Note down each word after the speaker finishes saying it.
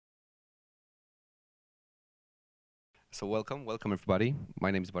So welcome everybody.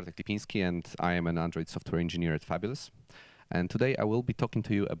 My name is Bartek Lipinski and I am an Android software engineer at Fabulous. And today I will be talking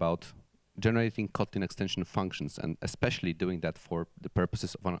to you about generating Kotlin extension functions and especially doing that for the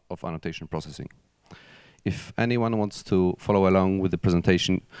purposes of annotation processing. If anyone wants to follow along with the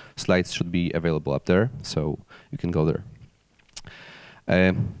presentation, slides should be available up there, so you can go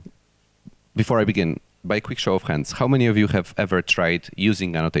there. Before I begin, by a quick show of hands, how many of you have ever tried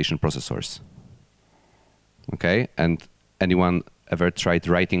using annotation processors? Okay, and anyone ever tried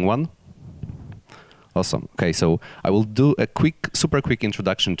writing one? Awesome. Okay, so I will do a super quick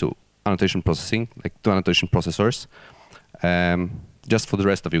introduction to annotation processing, like to annotation processors, just for the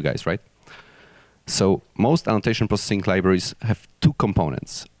rest of you guys, right? So most annotation processing libraries have two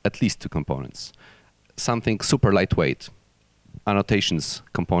components, at least two components. Something super lightweight, annotations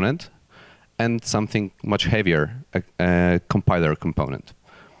component, and something much heavier, a compiler component.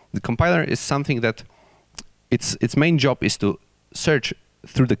 The compiler is something that its main job is to search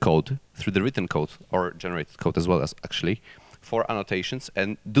through the code, through the written code or generated code as well as actually, for annotations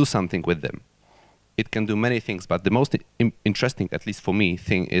and do something with them. It can do many things, but the most interesting, at least for me,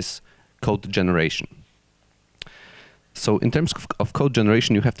 thing is code generation. So in terms of code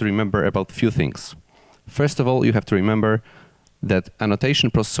generation, you have to remember about a few things. First of all, you have to remember that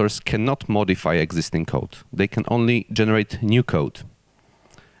annotation processors cannot modify existing code. They can only generate new code.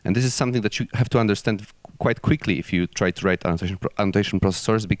 And this is something that you have to understand quite quickly if you try to write annotation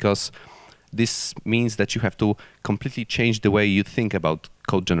processors, because this means that you have to completely change the way you think about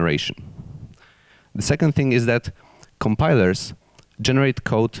code generation. The second thing is that compilers generate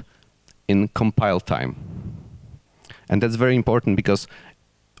code in compile time. And that's very important because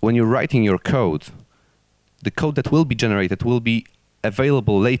when you're writing your code, the code that will be generated will be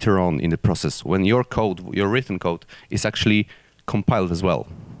available later on in the process when your code, your written code, is actually compiled as well.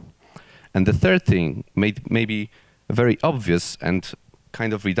 And the third thing, maybe very obvious and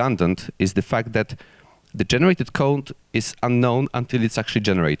kind of redundant, is the fact that the generated code is unknown until it's actually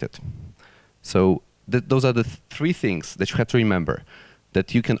generated. So those are the three things that you have to remember.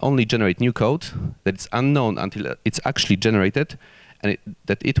 That you can only generate new code, that it's unknown until it's actually generated, and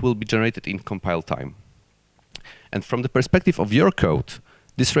that it will be generated in compile time. And from the perspective of your code,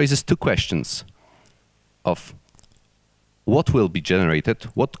 this raises two questions of what will be generated,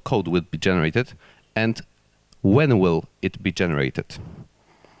 what code will be generated, and when will it be generated.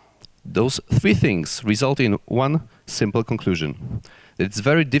 Those three things result in one simple conclusion. That it's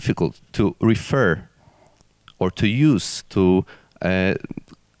very difficult to refer or to use to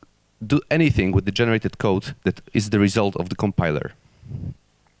do anything with the generated code that is the result of the compiler.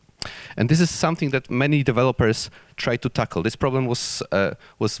 And this is something that many developers try to tackle. This problem was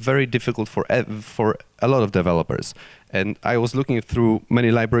very difficult for a lot of developers. And I was looking through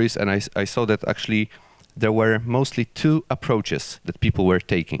many libraries, and I saw that actually there were mostly two approaches that people were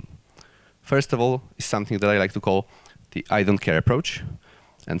taking. First of all is something that I like to call the I don't care approach.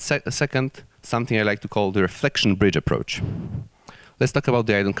 And second, something I like to call the reflection bridge approach. Let's talk about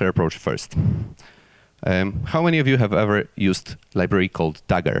the I don't care approach first. How many of you have ever used a library called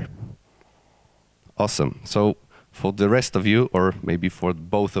Dagger? Awesome. So for the rest of you, or maybe for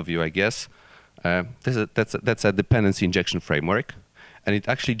both of you, I guess, that's a dependency injection framework, and it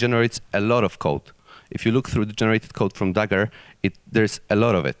actually generates a lot of code. If you look through the generated code from Dagger, there's a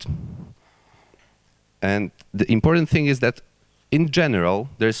lot of it. And the important thing is that, in general,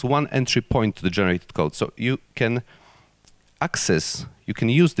 there's one entry point to the generated code. So you can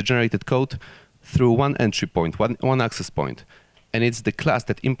use the generated code through one entry point, one access point, and it's the class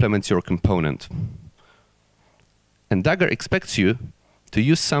that implements your component. And Dagger expects you to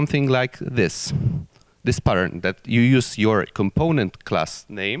use something like this pattern, that you use your component class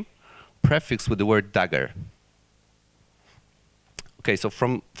name prefixed with the word Dagger. Okay, so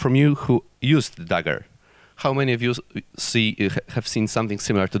from you who used Dagger, how many of you have seen something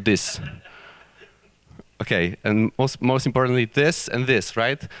similar to this? Okay, and most importantly, this and this,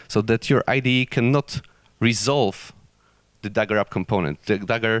 right? So that your IDE cannot resolve the Dagger app component.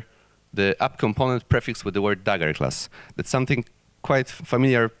 The app component prefixed with the word Dagger class. That's something quite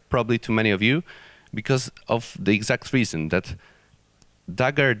familiar probably to many of you because of the exact reason that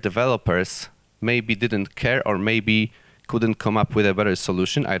Dagger developers maybe didn't care or maybe couldn't come up with a better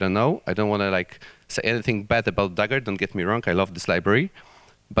solution. I don't know. I don't want to say anything bad about Dagger. Don't get me wrong. I love this library.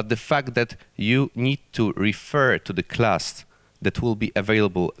 But the fact that you need to refer to the class that will be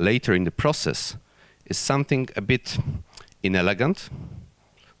available later in the process is something a bit inelegant,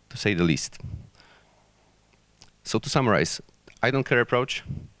 to say the least. So to summarize, I don't care approach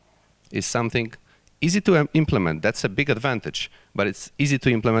is something easy to implement. That's a big advantage, but it's easy to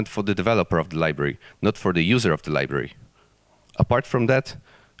implement for the developer of the library, not for the user of the library. Apart from that,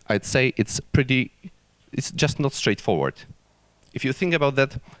 I'd say it's just not straightforward. If you think about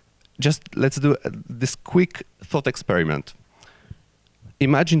that, just let's do this quick thought experiment.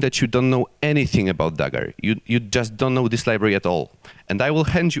 Imagine that you don't know anything about Dagger. You just don't know this library at all. And I will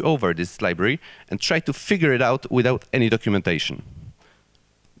hand you over this library and try to figure it out without any documentation.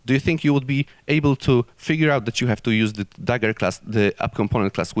 Do you think you would be able to figure out that you have to use the Dagger class, the app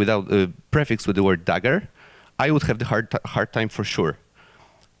component class, without a prefix with the word Dagger? I would have the hard time for sure.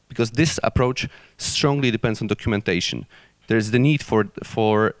 Because this approach strongly depends on documentation. There's the need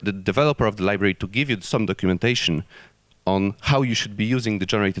for the developer of the library to give you some documentation on how you should be using the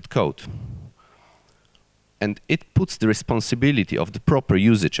generated code. And it puts the responsibility of the proper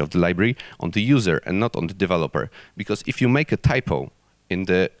usage of the library on the user and not on the developer. Because if you make a typo in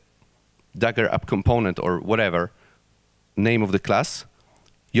the Dagger app component or whatever name of the class,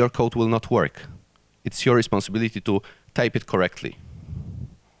 your code will not work. It's your responsibility to type it correctly.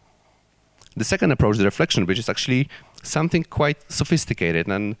 The second approach, the reflection bridge, is actually something quite sophisticated.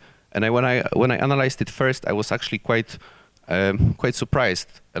 And when I analyzed it first, I was actually quite surprised,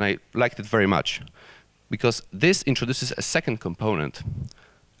 and I liked it very much. Because this introduces a second component,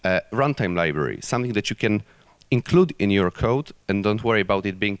 a runtime library, something that you can include in your code and don't worry about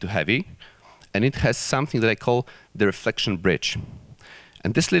it being too heavy. And it has something that I call the reflection bridge.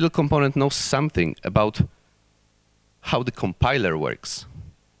 And this little component knows something about how the compiler works.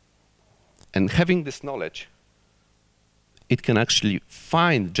 And having this knowledge, it can actually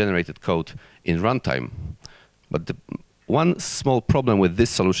find generated code in runtime. But the one small problem with this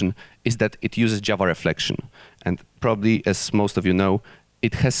solution is that it uses Java reflection. And probably, as most of you know,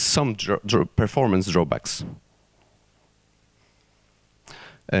 it has some performance drawbacks.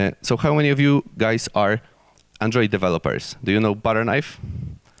 So how many of you guys are Android developers? Do you know Butterknife?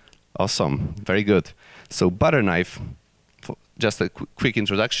 Awesome, very good. So Butterknife, just a quick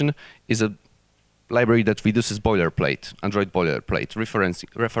introduction, is a library that reduces boilerplate, Android boilerplate,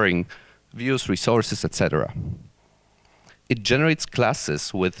 referring views, resources, etc. It generates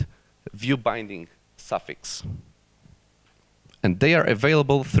classes with view binding suffix. And they are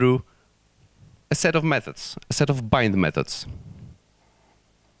available through a set of methods, a set of bind methods.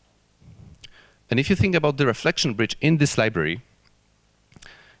 And if you think about the reflection bridge in this library,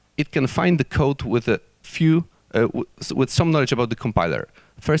 it can find the code with a few with some knowledge about the compiler.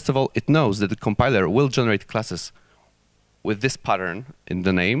 First of all, it knows that the compiler will generate classes with this pattern in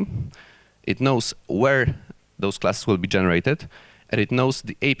the name. It knows where those classes will be generated, and it knows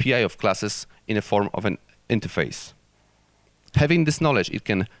the API of classes in the form of an interface. Having this knowledge, it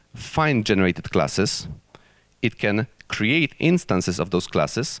can find generated classes, it can create instances of those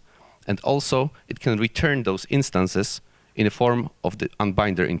classes, and also it can return those instances in the form of the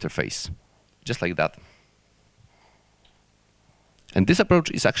unbinder interface, just like that. And this approach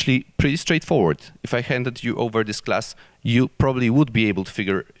is actually pretty straightforward. If I handed you over this class, you probably would be able to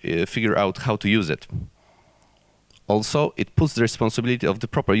figure out how to use it. Also, it puts the responsibility of the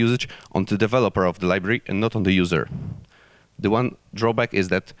proper usage on the developer of the library and not on the user. The one drawback is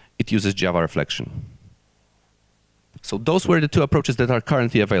that it uses Java reflection. So those were the two approaches that are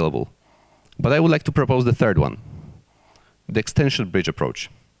currently available. But I would like to propose the third one, the extension bridge approach.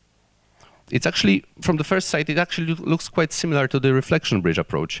 It's actually, from the first sight, it actually looks quite similar to the reflection bridge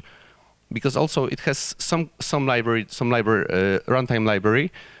approach, because also it has some runtime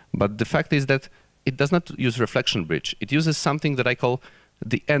library, but the fact is that it does not use reflection bridge. It uses something that I call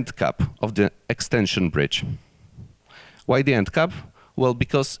the end cap of the extension bridge. Why the end cap? Well,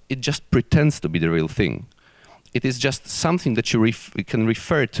 because it just pretends to be the real thing. It is just something that you can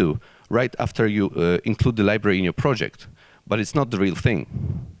refer to right after you include the library in your project, but it's not the real thing.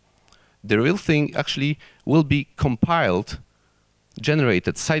 The real thing actually will be compiled,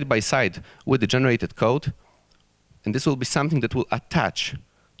 generated side by side with the generated code, and this will be something that will attach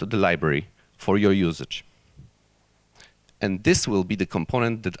to the library for your usage. And this will be the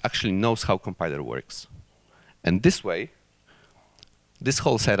component that actually knows how compiler works. And this way, this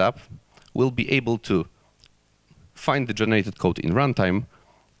whole setup will be able to find the generated code in runtime,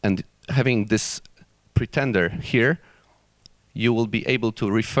 and having this pretender here, you will be able to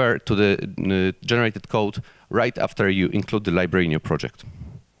refer to the generated code right after you include the library in your project.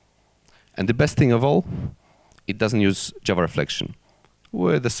 And the best thing of all, it doesn't use Java reflection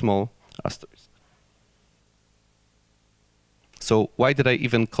with a small asterisk. So why did I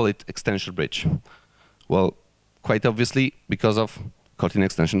even call it extension bridge? Well, quite obviously because of Kotlin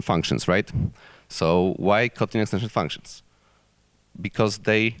extension functions, right? So why Kotlin extension functions? Because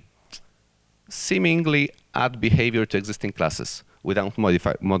they seemingly add behavior to existing classes without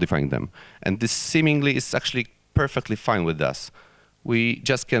modifying them. And this seemingly is actually perfectly fine with us. We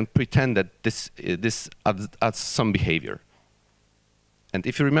just can pretend that this adds some behavior. And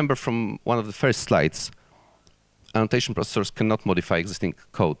if you remember from one of the first slides, annotation processors cannot modify existing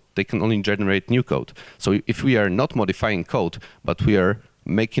code. They can only generate new code. So if we are not modifying code, but we are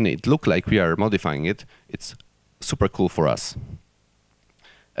making it look like we are modifying it, it's super cool for us.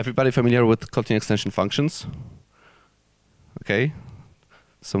 Everybody familiar with Kotlin extension functions? Okay.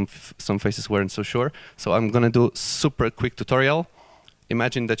 Some faces weren't so sure. So I'm going to do super quick tutorial.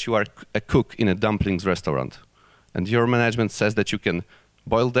 Imagine that you are a cook in a dumplings restaurant. And your management says that you can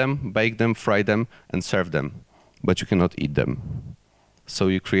boil them, bake them, fry them, and serve them. But you cannot eat them. So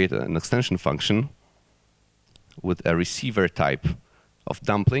you create an extension function with a receiver type of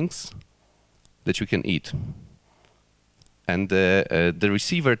dumplings that you can eat. And the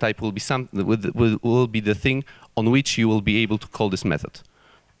receiver type will be the thing on which you will be able to call this method.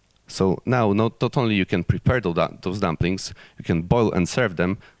 So now not only you can prepare those dumplings, you can boil and serve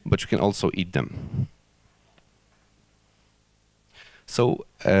them, but you can also eat them. So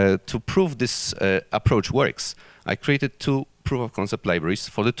to prove this approach works, I created two proof of concept libraries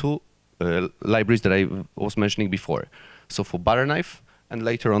for the two libraries that I was mentioning before. So for butter knife and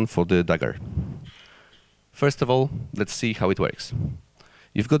later on for the dagger. First of all, let's see how it works.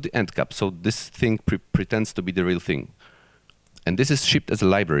 You've got the end cap, so this thing pretends to be the real thing. And this is shipped as a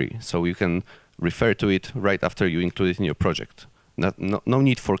library, so you can refer to it right after you include it in your project. No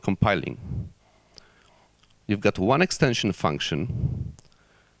need for compiling. You've got one extension function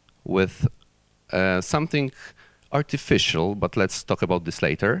with something artificial, but let's talk about this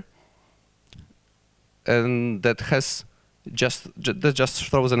later. And that just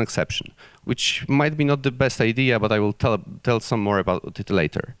throws an exception, which might be not the best idea, but I will tell some more about it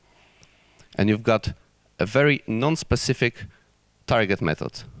later. And you've got a very non-specific target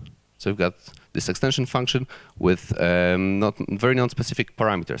method. So you've got this extension function with very non-specific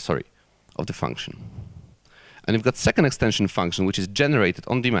parameter, of the function. And you've got second extension function, which is generated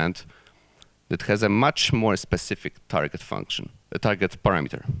on demand, that has a much more specific target function, a target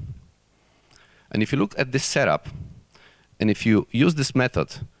parameter. And if you look at this setup, and if you use this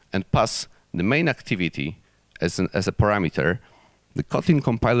method and pass the main activity as a parameter, the Kotlin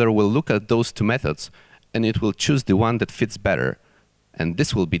compiler will look at those two methods, and it will choose the one that fits better. And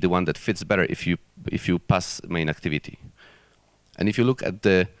this will be the one that fits better if you pass main activity. And if you look at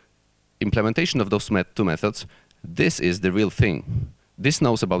the implementation of those two methods, this is the real thing. This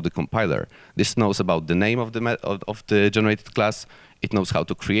knows about the compiler. This knows about the name of the generated class. It knows how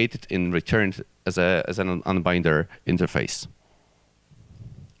to create it and return it as an unbinder interface.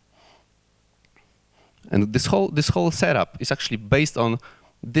 And this whole setup is actually based on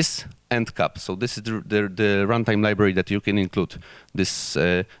this end cap. So this is the runtime library that you can include. This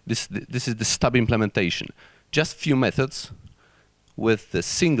is the stub implementation. Just few methods with the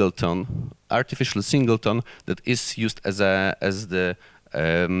singleton, artificial singleton that is used as the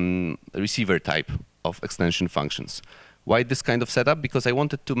receiver type of extension functions. Why this kind of setup? Because I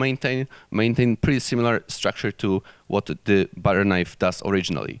wanted to maintain pretty similar structure to what the butter knife does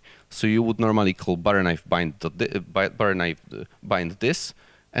originally. So you would normally call butter knife bind this,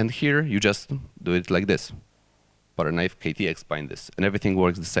 and here you just do it like this. Butter knife KTX bind this, and everything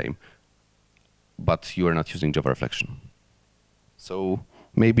works the same. But you are not using Java reflection. So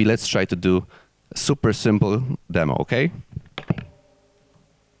maybe let's try to do a super simple demo, okay?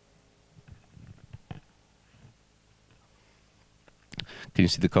 Can you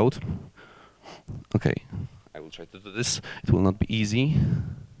see the code? Okay, I will try to do this. It will not be easy.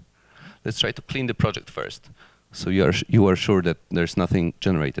 Let's try to clean the project first, so you are sure that there's nothing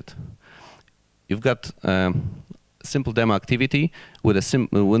generated. You've got simple demo activity with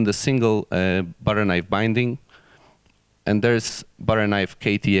the single butter knife binding, and there's butter knife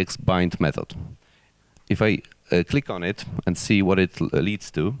KTX bind method. If I click on it and see what it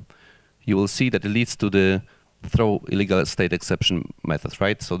leads to, you will see that it leads to the throw illegal state exception method,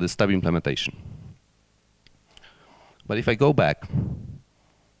 right? So the stub implementation. But if I go back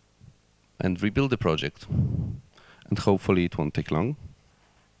and rebuild the project, and hopefully it won't take long.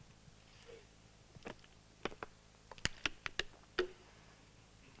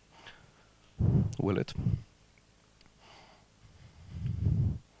 Will it?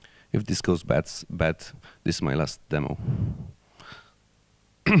 If this goes bad, this is my last demo.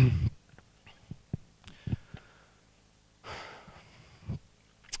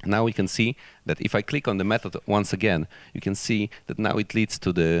 Now we can see that if I click on the method once again, you can see that now it leads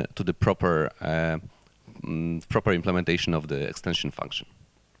to the proper implementation of the extension function.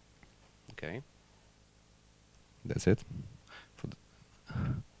 Okay. That's it.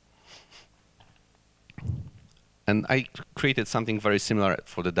 And I created something very similar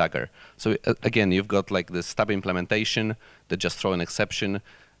for the Dagger. So again, you've got like the stub implementation that just throw an exception,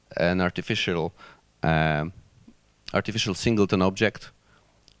 an artificial singleton object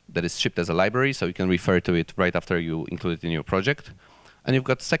that is shipped as a library, so you can refer to it right after you include it in your project. And you've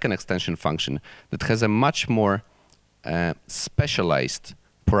got second extension function that has a much more specialized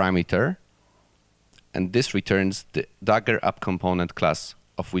parameter, and this returns the Dagger app component class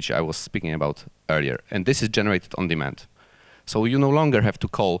of which I was speaking about earlier. And this is generated on demand. So you no longer have to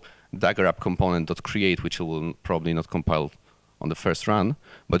call Dagger app component.create, which will probably not compile on the first run,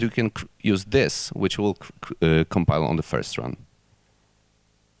 but you can use this, which will compile on the first run.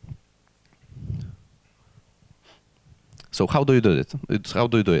 So how do you do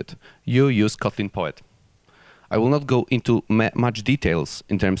it? You use Kotlin Poet. I will not go into much details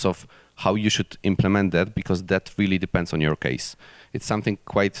in terms of how you should implement that, because that really depends on your case. It's something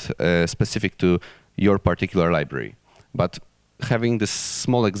quite specific to your particular library. But having this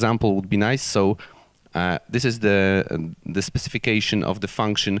small example would be nice. So this is the specification of the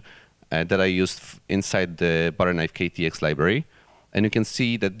function that I used inside the Bartek KTX library. And you can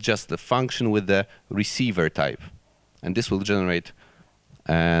see that just the function with the receiver type. And this will generate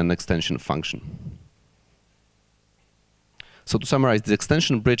an extension function. So to summarize, the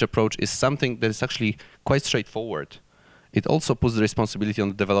extension bridge approach is something that is actually quite straightforward. It also puts the responsibility on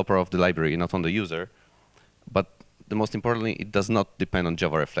the developer of the library, not on the user. But the most importantly, it does not depend on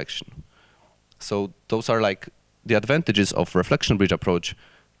Java reflection. So those are like the advantages of reflection bridge approach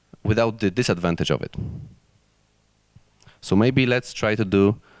without the disadvantage of it. So maybe let's try to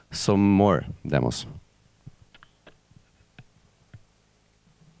do some more demos.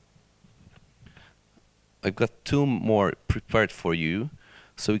 I've got two more prepared for you,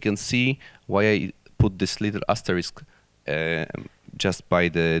 so you can see why I put this little asterisk just by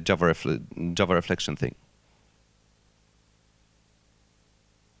the Java reflection thing.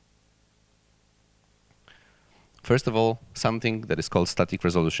 First of all, something that is called static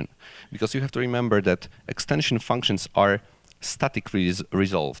resolution, because you have to remember that extension functions are statically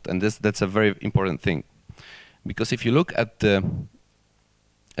resolved, and that's a very important thing. Because if you look at the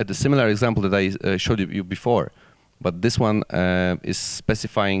similar example that I showed you before, but this one is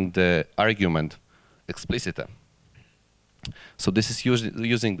specifying the argument explicita. So this is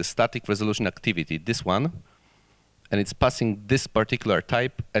using the static resolution activity, this one, and it's passing this particular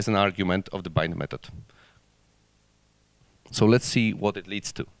type as an argument of the bind method. So let's see what it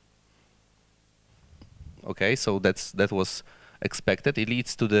leads to. Okay, so that was expected. It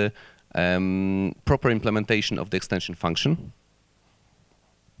leads to the proper implementation of the extension function.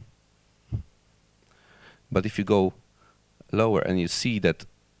 But if you go lower and you see that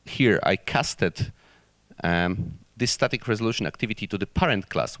here I casted this static resolution activity to the parent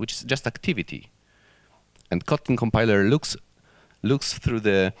class, which is just activity. And Kotlin compiler looks through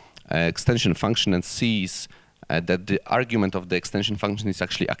the extension function and sees that the argument of the extension function is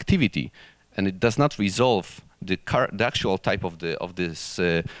actually activity, and it does not resolve the actual type of this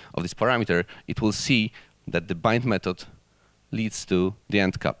parameter. It will see that the bind method leads to the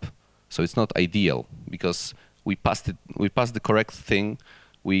end cap. So it's not ideal because we passed the correct thing.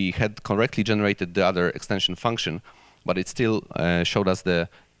 We had correctly generated the other extension function, but it still showed us the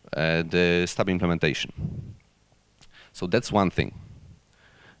stub implementation. So that's one thing.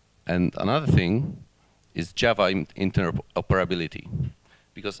 And another thing is Java interoperability,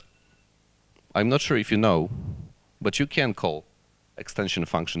 because I'm not sure if you know, but you can call extension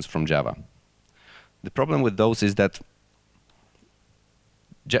functions from Java. The problem with those is that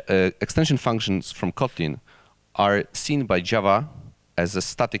extension functions from Kotlin are seen by Java as a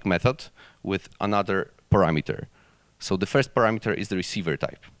static method with another parameter. So the first parameter is the receiver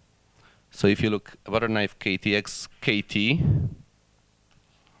type. So if you look at Bartek KTX KT,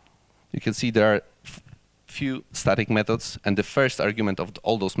 you can see there are few static methods, and the first argument of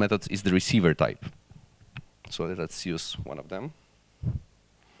all those methods is the receiver type. So let's use one of them.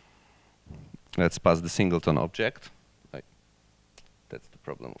 Let's pass the singleton object. That's the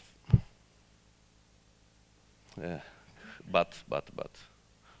problem of but.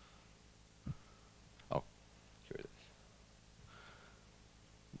 Oh, here it is.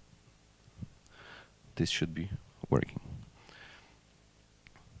 This should be working.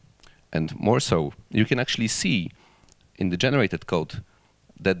 And more so, you can actually see in the generated code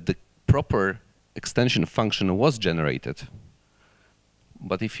that the proper extension function was generated.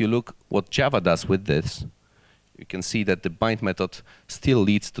 But if you look what Java does with this, you can see that the bind method still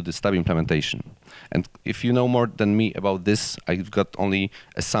leads to the stub implementation. And if you know more than me about this, I've got only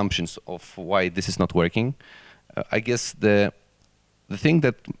assumptions of why this is not working. I guess the thing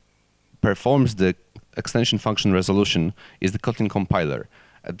that performs the extension function resolution is the Kotlin compiler.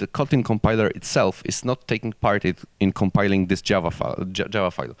 The Kotlin compiler itself is not taking part in compiling this Java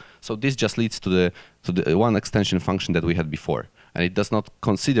file. So this just leads to the one extension function that we had before, and it does not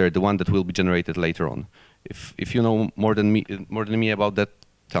consider the one that will be generated later on. If you know more than me about that,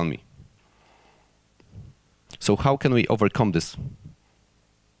 tell me. So how can we overcome this?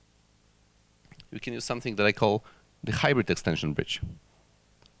 We can use something that I call the hybrid extension bridge.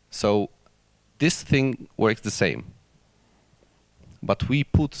 So this thing works the same, but we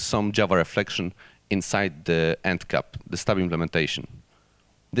put some Java reflection inside the end cap, the stub implementation.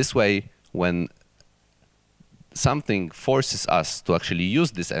 This way, when something forces us to actually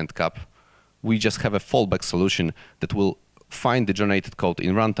use this end cap, we just have a fallback solution that will find the generated code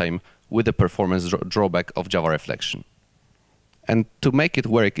in runtime with the performance drawback of Java reflection. And to make it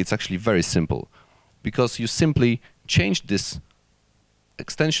work, it's actually very simple, because you simply change this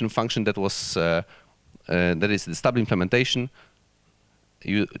extension function that was that is the stub implementation.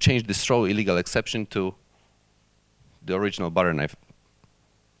 You change this throw illegal exception to the original butter knife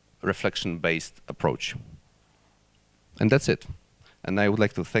reflection-based approach. And that's it. And I would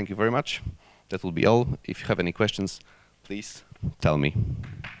like to thank you very much. That will be all. If you have any questions, please tell me.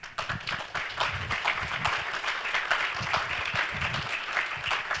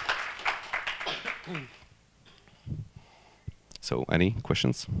 So, any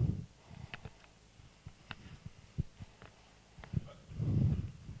questions?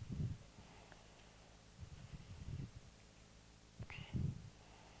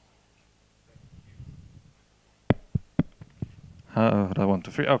 I want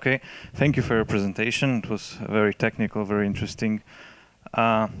to free. Okay, thank you for your presentation. It was very technical, very interesting.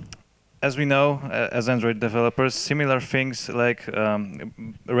 As we know, as Android developers, similar things like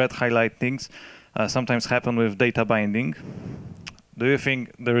red highlight things sometimes happen with data binding. Do you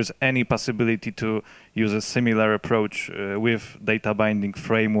think there is any possibility to use a similar approach with data binding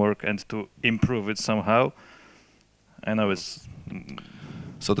framework and to improve it somehow? I know it's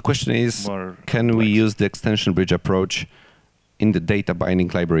so the question is, more can complex. we use the extension bridge approach in the data binding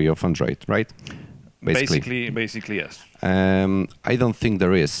library of Android, right? Basically, yes. I don't think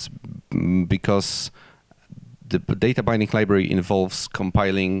there is, because the data binding library involves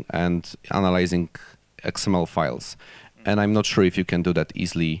compiling and analyzing XML files. And I'm not sure if you can do that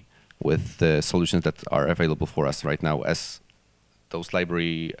easily with the solutions that are available for us right now as those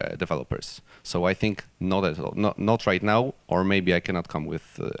library developers. So I think not at all, not right now, or maybe I cannot come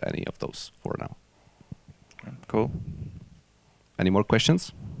with any of those for now. Cool. Any more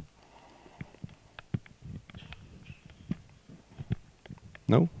questions?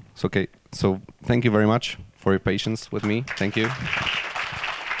 No? It's okay. So thank you very much for your patience with me. Thank you.